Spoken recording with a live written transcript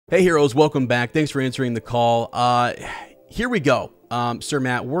Hey heroes, welcome back. Thanks for answering the call. Here we go. Sir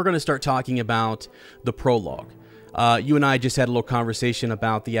Matt, we're going to start talking about the prologue. You and I just had a little conversation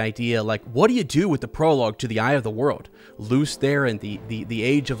about the idea, like, what do you do with the prologue to the Eye of the World? Lews Therin, the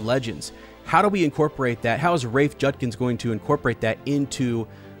Age of Legends. How do we incorporate that? How is Rafe Judkins going to incorporate that into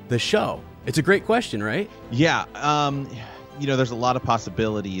the show? It's a great question, right? Yeah. You know, there's a lot of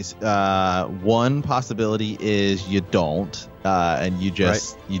possibilities. One possibility is you don't, and you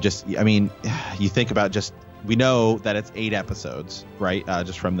I mean, you think about we know that it's 8 episodes, right?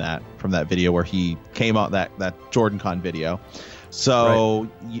 Just from that video where he came out, that JordanCon video. So,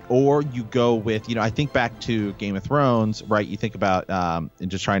 right. Or you go with, I think back to Game of Thrones, right? You think about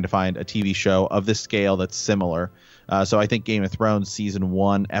and just trying to find a TV show of this scale that's similar. So I think Game of Thrones season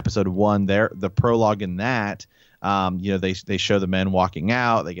 1, episode 1, the prologue in that. They show the men walking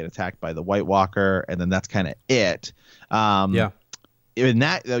out, they get attacked by the White Walker, and then that's kind of it. In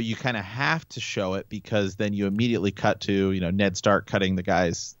that, though, you kind of have to show it because then you immediately cut to, Ned Stark cutting the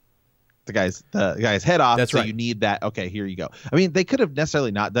guy's head off. That's so right. You need that. Okay, here you go. I mean, they could have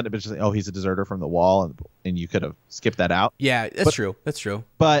necessarily not done it, but just like, oh, he's a deserter from the wall, and you could have skipped that out. Yeah, that's true. That's true.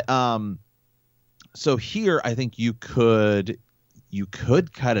 But so here, I think you could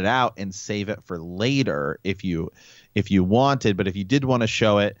cut it out and save it for later if you wanted. But if you did want to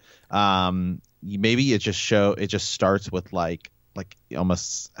show it, maybe it just starts with like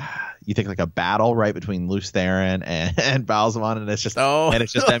almost you think like a battle right between Lews Therin and Balsamon, and it's just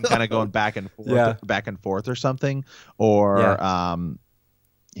them kind of going back and forth or something, or I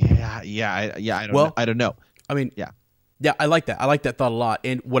don't know. I mean, yeah, I like that. I like that thought a lot.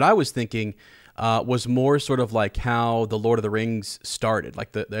 And what I was thinking was more sort of like how the Lord of the Rings started.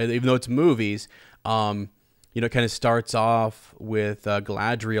 Like even though it's movies, it kind of starts off with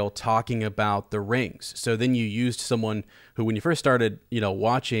Galadriel talking about the rings. So then you used someone who, when you first started,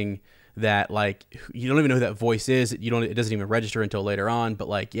 watching that, like, you don't even know who that voice is. It doesn't even register until later on. But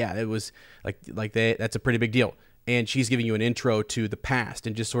it was that's a pretty big deal. And she's giving you an intro to the past,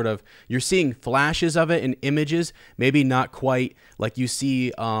 and just sort of you're seeing flashes of it in images, maybe not quite like you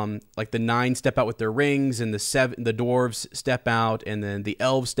see like the 9 step out with their rings, and the dwarves step out, and then the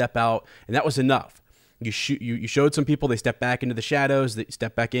elves step out, and that was enough. You showed some people, they step back into the shadows, they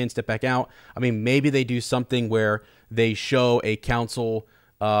step back in, step back out. I mean, maybe they do something where they show a council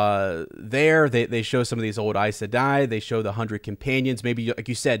there. They show some of these old Aes Sedai. They show the 100 companions. Maybe, like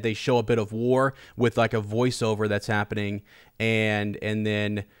you said, they show a bit of war with like a voiceover that's happening. And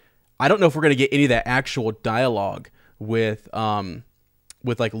then I don't know if we're going to get any of that actual dialogue with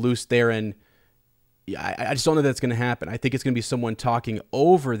like Lews Therin. I just don't know that's going to happen. I think it's going to be someone talking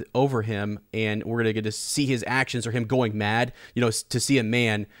over him, and we're going to get to see his actions or him going mad. To see a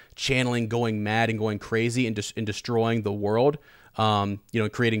man channeling, going mad and going crazy and destroying the world.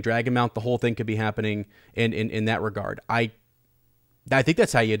 Creating Dragon Mount. The whole thing could be happening in that regard. I think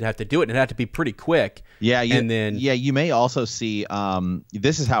that's how you'd have to do it. It'd have to be pretty quick. Yeah, you may also see.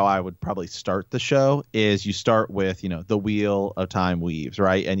 This is how I would probably start the show. Is you start with the Wheel of Time weaves,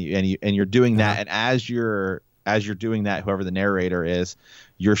 right, and you're doing that, and as you're doing that, whoever the narrator is,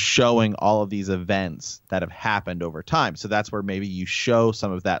 you're showing all of these events that have happened over time. So that's where maybe you show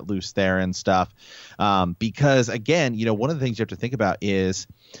some of that Lews Therin stuff, because again, one of the things you have to think about is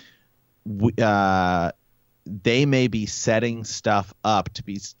they may be setting stuff up to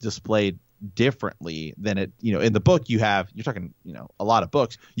be displayed differently than it, in the book you're talking, a lot of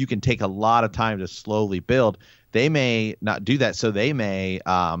books, you can take a lot of time to slowly build. They may not do that. So they may,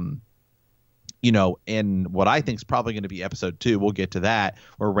 in what I think is probably going to be episode 2, we'll get to that,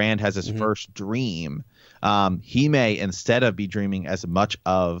 where Rand has his first dream. He may, instead of be dreaming as much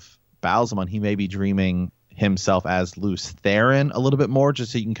of Balsamon, he may be dreaming himself as Lews Therin a little bit more,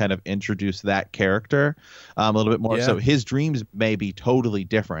 just so you can kind of introduce that character a little bit more. Yeah. So his dreams may be totally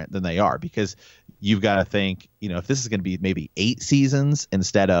different than they are, because you've got to think, if this is going to be maybe 8 seasons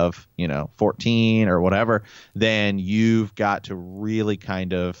instead of 14 or whatever, then you've got to really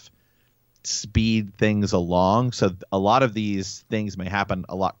kind of speed things along. So a lot of these things may happen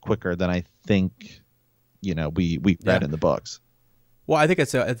a lot quicker than I think we read in the books. Well, I think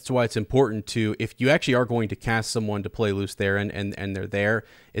that's why it's important to, if you actually are going to cast someone to play Lews Therin and they're there,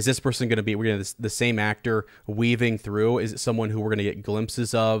 is this person going to be, we're going to the same actor weaving through? Is it someone who we're going to get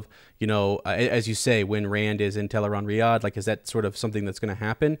glimpses of, as you say, when Rand is in Teleron Riyadh? Like, is that sort of something that's going to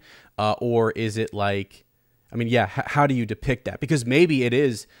happen? Or is it like, how do you depict that? Because maybe it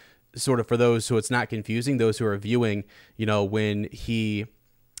is sort of, for those who it's not confusing, those who are viewing, when he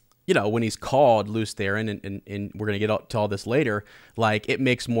you know, when he's called Lews Therin, and we're going to get to all this later, like, it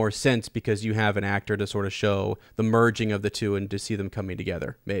makes more sense because you have an actor to sort of show the merging of the two and to see them coming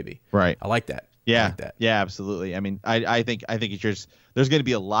together, maybe. Right. I like that. Yeah. I like that. Yeah, absolutely. I mean, I think it's just, there's going to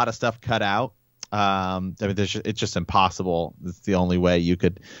be a lot of stuff cut out. I mean, it's just impossible. It's the only way you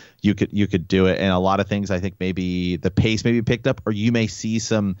could do it. And a lot of things, I think maybe the pace may be picked up, or you may see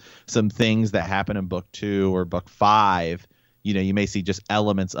some things that happen in book 2 or book 5. You know, you may see just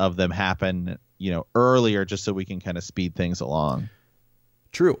elements of them happen, you know, earlier, just so we can kind of speed things along.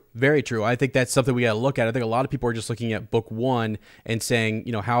 True. Very true. I think that's something we got to look at. I think a lot of people are just looking at book 1 and saying,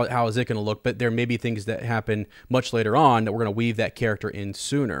 you know, how is it going to look? But there may be things that happen much later on that we're going to weave that character in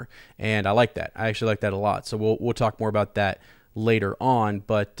sooner. And I like that. I actually like that a lot. So we'll talk more about that later on.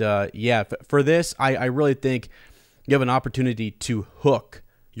 But yeah, for this, I really think you have an opportunity to hook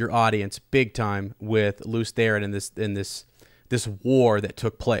your audience big time with Lews Therin in this war that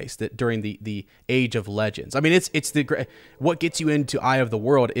took place that during the Age of Legends. I mean, it's what gets you into Eye of the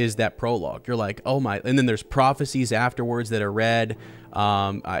World is that prologue. You're like, oh my, and then there's prophecies afterwards that are read.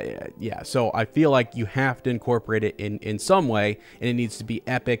 Yeah, so I feel like you have to incorporate it in some way, and it needs to be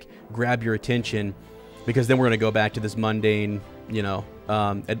epic, grab your attention, because then we're going to go back to this mundane, you know,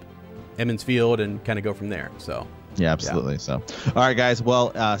 at Emmons Field and kind of go from there. So. Yeah, absolutely. Yeah. So, all right, guys.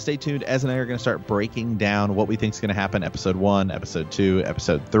 Well, stay tuned. Ez and I are going to start breaking down what we think is going to happen. Episode 1, Episode 2,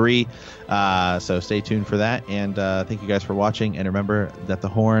 Episode 3. So stay tuned for that. And thank you guys for watching. And remember that the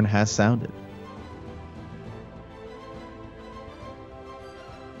horn has sounded.